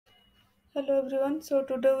Hello everyone. So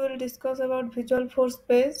today we will discuss about Visualforce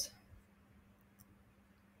page.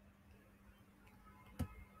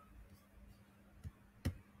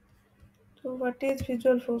 So what is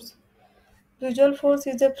Visualforce? Visualforce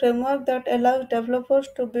is a framework that allows developers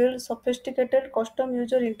to build sophisticated custom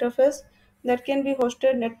user interface that can be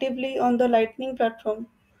hosted natively on the Lightning platform.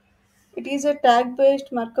 It is a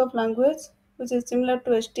tag-based markup language which is similar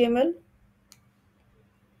to HTML.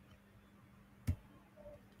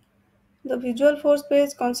 The Visualforce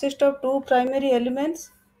page consists of two primary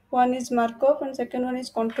elements. One is markup and second one is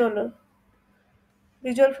controller.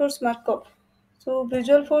 Visualforce markup. So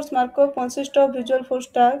Visualforce markup consists of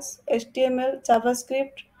Visualforce tags, HTML,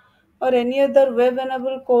 JavaScript, or any other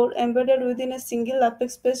web-enabled code embedded within a single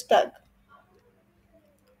Apex-based tag.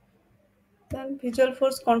 Then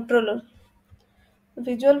Visualforce controller.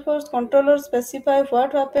 Visualforce controller specify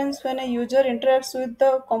what happens when a user interacts with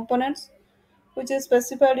the components, which is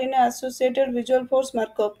specified in an associated Visualforce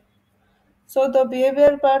markup. So the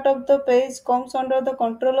behavior part of the page comes under the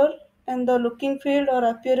controller, and the looking field or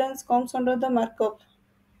appearance comes under the markup.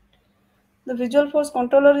 The Visualforce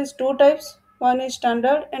controller is two types. One is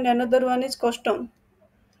standard and another one is custom.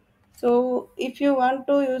 So if you want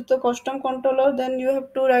to use the custom controller, then you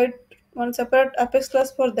have to write one separate Apex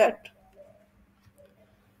class for that.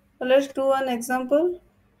 So let's do an example.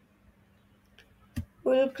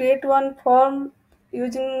 We will create one form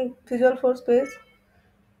using Visualforce page.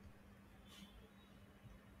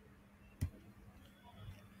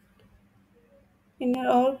 In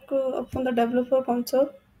your org, open the developer console.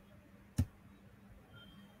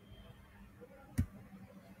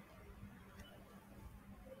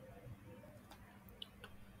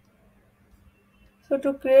 So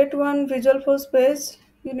to create one Visualforce page,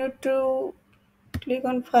 you need to click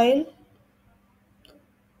on File,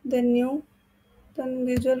 then New, then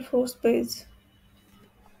Visualforce page.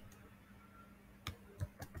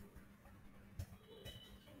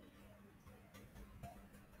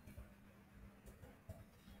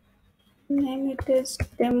 Name it as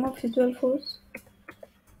Demo Visualforce.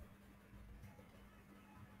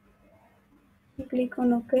 Click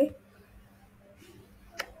on OK.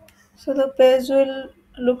 So the page will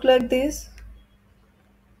look like this.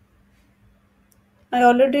 I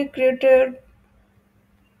already created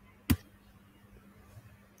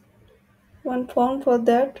one form for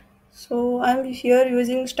that. So I'm here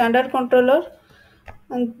using standard controller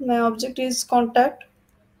and my object is contact.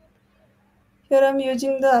 Here I'm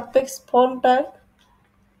using the Apex form tag.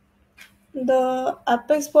 The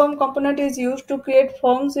Apex form component is used to create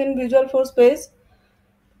forms in Visualforce page.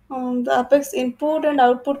 The Apex input and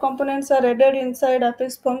output components are added inside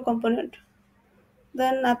Apex form component.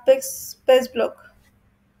 Then Apex page block.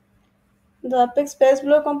 The Apex page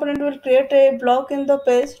block component will create a block in the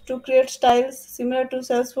page to create styles similar to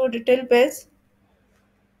Salesforce detail page.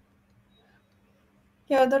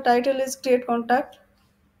 Here the title is create contact.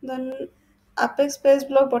 Then Apex page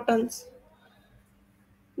block buttons.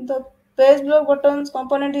 The page block buttons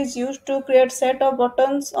component is used to create set of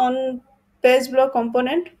buttons on page block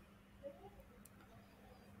component.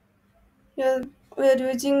 Here we are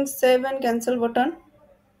using save and cancel button.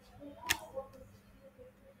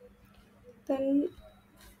 Then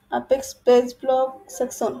Apex page block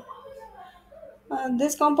section.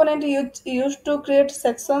 This component is used to create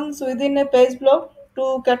sections within a page block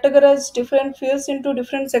to categorize different fields into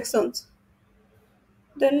different sections.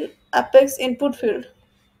 Then Apex input field.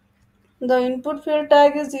 The input field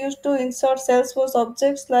tag is used to insert Salesforce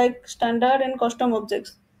objects like standard and custom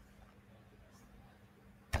objects.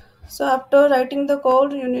 So after writing the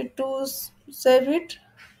code, you need to save it.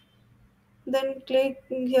 Then click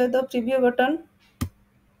here the preview button.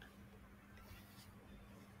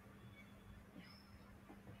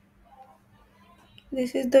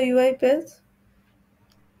 This is the UI page.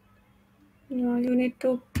 Now you need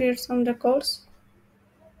to create some records.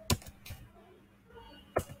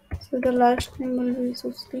 So the last name will be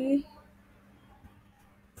Susri.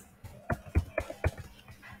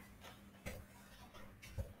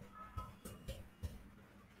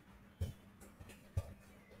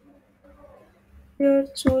 Here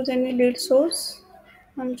choose any lead source.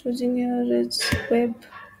 I'm choosing here as web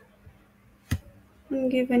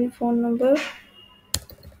and give any phone number.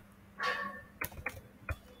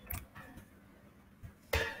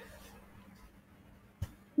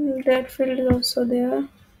 That field is also there.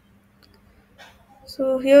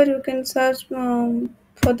 So here you can search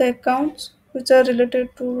for the accounts which are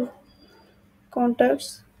related to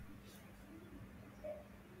contacts.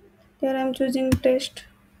 Here I'm choosing test.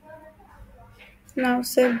 Now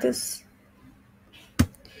save this.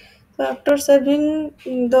 After saving,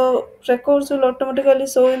 the records will automatically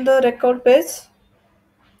show in the record page.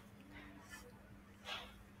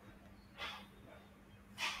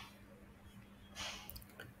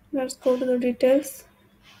 Let's go to the details.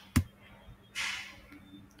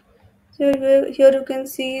 Here you can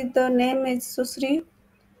see the name is Susri,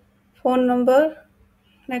 phone number,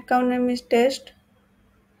 account name is test,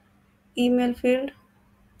 email field,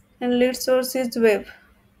 and lead source is web.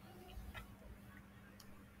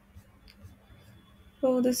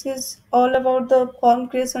 So this is all about the form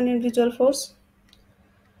creation in Visualforce.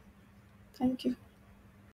 Thank you.